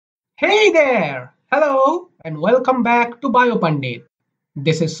Hey there! Hello and welcome back to BioPandit.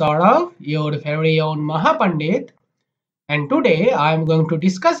 This is Saurav, your very own Mahapandit, and today I am going to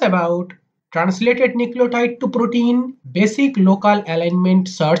discuss about Translated Nucleotide to Protein Basic Local Alignment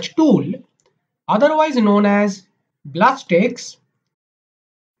Search Tool, otherwise known as BLASTX.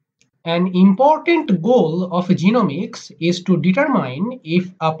 An important goal of genomics is to determine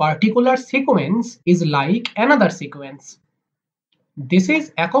if a particular sequence is like another sequence. This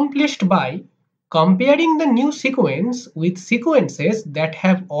is accomplished by comparing the new sequence with sequences that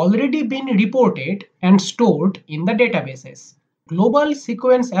have already been reported and stored in the databases. Global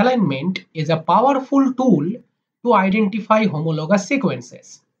sequence alignment is a powerful tool to identify homologous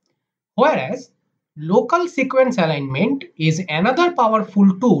sequences, whereas local sequence alignment is another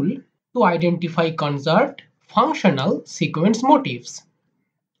powerful tool to identify conserved functional sequence motifs.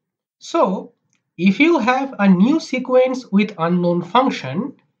 So, if you have a new sequence with unknown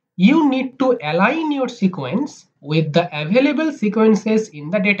function, you need to align your sequence with the available sequences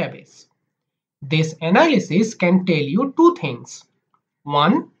in the database. This analysis can tell you two things.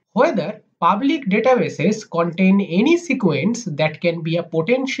 One, whether public databases contain any sequence that can be a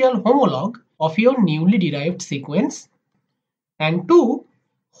potential homologue of your newly derived sequence. And two,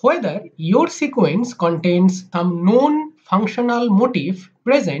 whether your sequence contains some known functional motif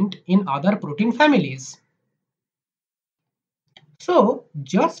present in other protein families. So,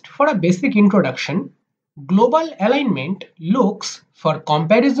 just for a basic introduction, global alignment looks for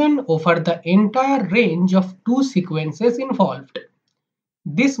comparison over the entire range of two sequences involved.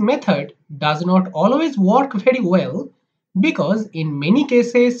 This method does not always work very well because in many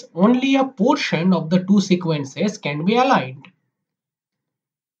cases only a portion of the two sequences can be aligned.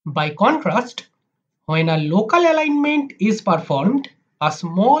 By contrast, when a local alignment is performed, a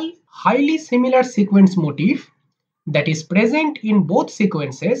small, highly similar sequence motif that is present in both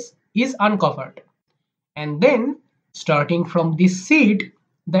sequences is uncovered. And then, starting from this seed,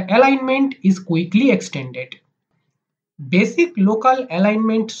 the alignment is quickly extended. Basic Local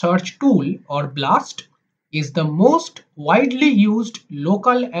Alignment Search Tool, or BLAST, is the most widely used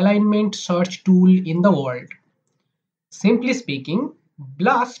local alignment search tool in the world. Simply speaking,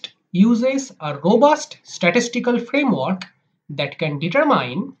 BLAST uses a robust statistical framework that can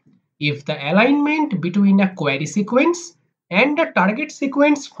determine if the alignment between a query sequence and a target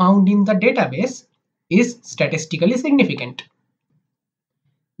sequence found in the database is statistically significant.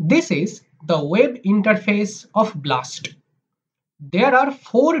 This is the web interface of BLAST. There are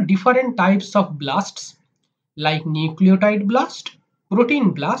four different types of BLASTs like nucleotide BLAST,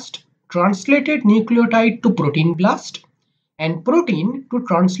 protein BLAST, translated nucleotide to protein BLAST, and protein to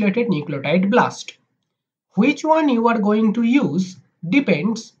translated nucleotide BLAST. Which one you are going to use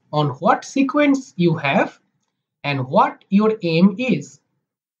depends on what sequence you have and what your aim is.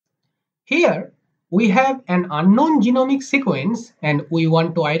 Here we have an unknown genomic sequence and we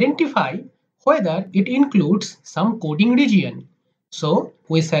want to identify whether it includes some coding region. So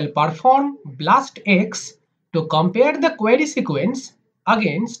we shall perform BLASTX to compare the query sequence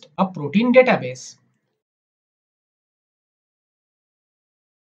against a protein database.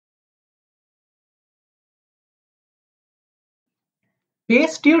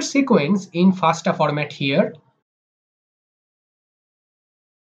 Paste your sequence in FASTA format here.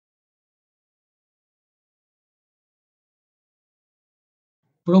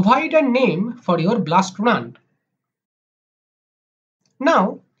 Provide a name for your BLAST run.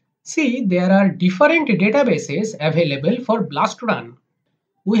 Now, see there are different databases available for BLAST run.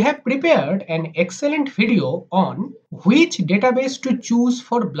 We have prepared an excellent video on which database to choose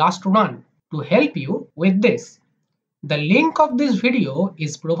for BLAST run to help you with this. The link of this video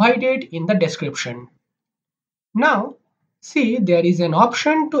is provided in the description. Now, see there is an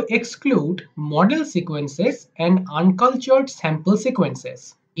option to exclude model sequences and uncultured sample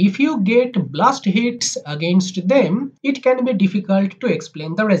sequences. If you get BLAST hits against them, it can be difficult to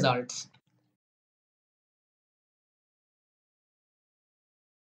explain the results.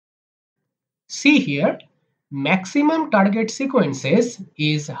 See here, maximum target sequences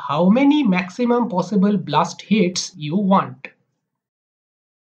is how many maximum possible BLAST hits you want.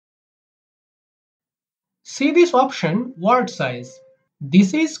 See this option, word size.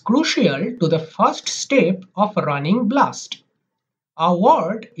 This is crucial to the first step of running BLAST. A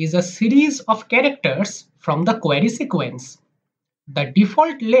word is a series of characters from the query sequence. The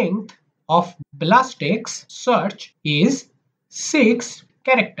default length of BLASTX search is 6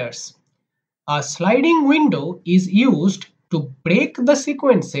 characters. A sliding window is used to break the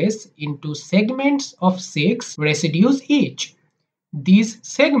sequences into segments of 6 residues each. These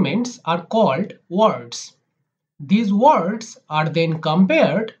segments are called words. These words are then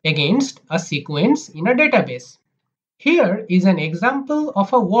compared against a sequence in a database. Here is an example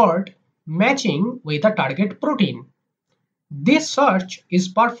of a word matching with a target protein. This search is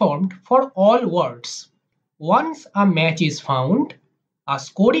performed for all words. Once a match is found, a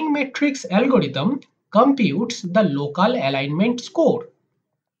scoring matrix algorithm computes the local alignment score.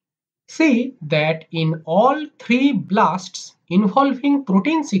 See that in all three blasts involving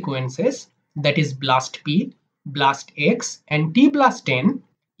protein sequences, that is BLASTP, BLASTX, and tBLAST10,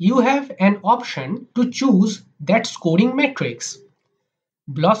 you have an option to choose that scoring matrix.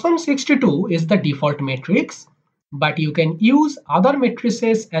 Blossom 62 is the default matrix, but you can use other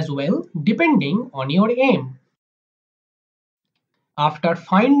matrices as well depending on your aim. After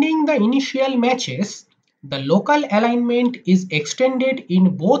finding the initial matches, the local alignment is extended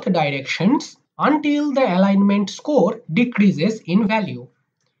in both directions until the alignment score decreases in value.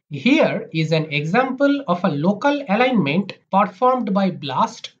 Here is an example of a local alignment performed by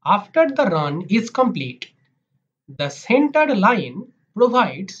BLAST after the run is complete. The centered line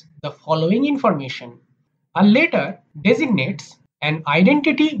provides the following information. A letter designates an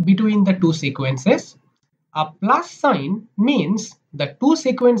identity between the two sequences. A plus sign means the two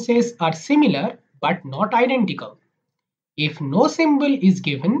sequences are similar but not identical. If no symbol is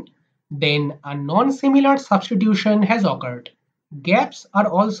given, then a non-similar substitution has occurred. Gaps are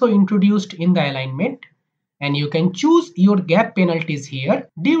also introduced in the alignment, and you can choose your gap penalties here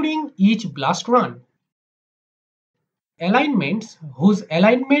during each BLAST run. Alignments whose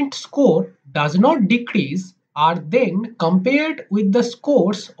alignment score does not decrease are then compared with the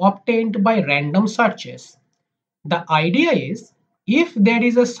scores obtained by random searches. The idea is, if there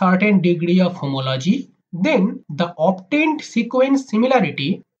is a certain degree of homology, then the obtained sequence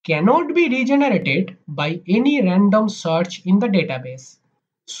similarity cannot be regenerated by any random search in the database.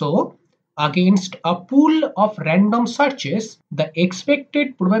 So, against a pool of random searches, the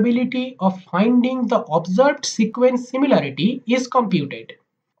expected probability of finding the observed sequence similarity is computed.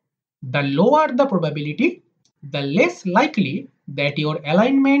 The lower the probability, the less likely that your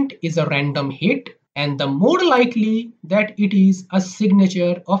alignment is a random hit, and the more likely that it is a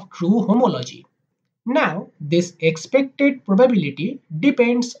signature of true homology. Now, this expected probability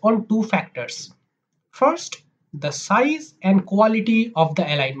depends on two factors. First, the size and quality of the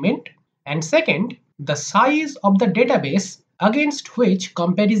alignment, and second, the size of the database against which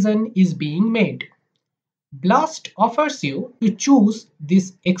comparison is being made. BLAST offers you to choose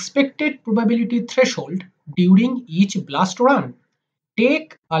this expected probability threshold during each BLAST run.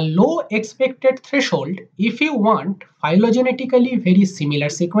 Take a low expected threshold if you want phylogenetically very similar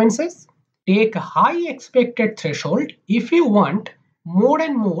sequences. Take a high expected threshold if you want more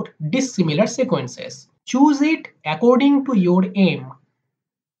and more dissimilar sequences. Choose it according to your aim.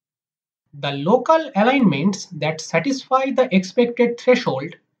 The local alignments that satisfy the expected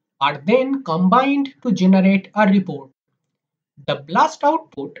threshold are then combined to generate a report. The BLAST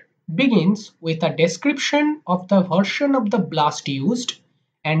output begins with a description of the version of the BLAST used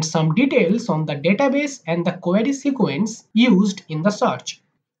and some details on the database and the query sequence used in the search.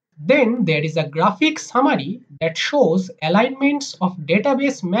 Then there is a graphic summary that shows alignments of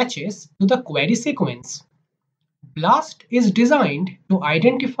database matches to the query sequence. BLAST is designed to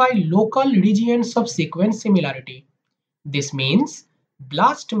identify local regions of sequence similarity. This means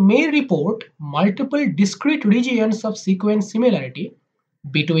BLAST may report multiple discrete regions of sequence similarity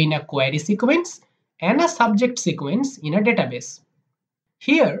between a query sequence and a subject sequence in a database.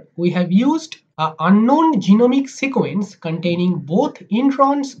 Here we have used an unknown genomic sequence containing both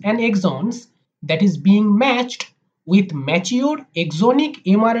introns and exons that is being matched with mature exonic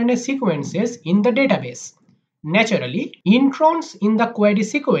mRNA sequences in the database. Naturally, introns in the query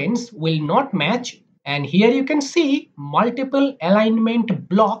sequence will not match, and here you can see multiple alignment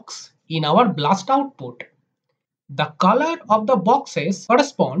blocks in our BLAST output. The color of the boxes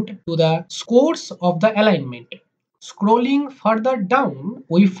correspond to the scores of the alignment. Scrolling further down,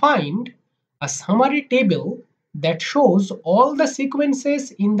 we find a summary table that shows all the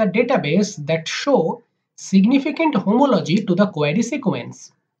sequences in the database that show significant homology to the query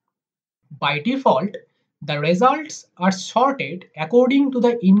sequence. By default, the results are sorted according to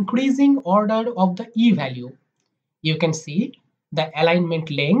the increasing order of the e-value. You can see the alignment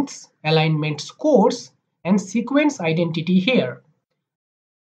lengths, alignment scores, and sequence identity here.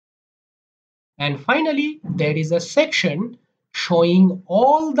 And finally, there is a section showing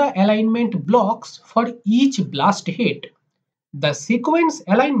all the alignment blocks for each BLAST hit. The sequence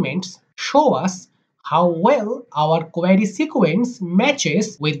alignments show us how well our query sequence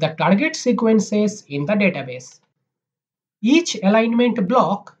matches with the target sequences in the database. Each alignment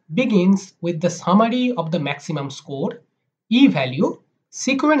block begins with the summary of the maximum score, e-value,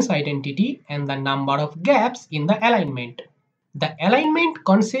 sequence identity, and the number of gaps in the alignment. The alignment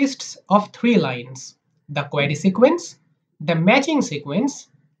consists of three lines: the query sequence, the matching sequence,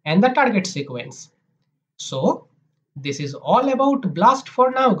 and the target sequence. So, this is all about BLAST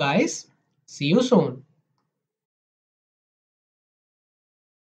for now, guys. See you soon.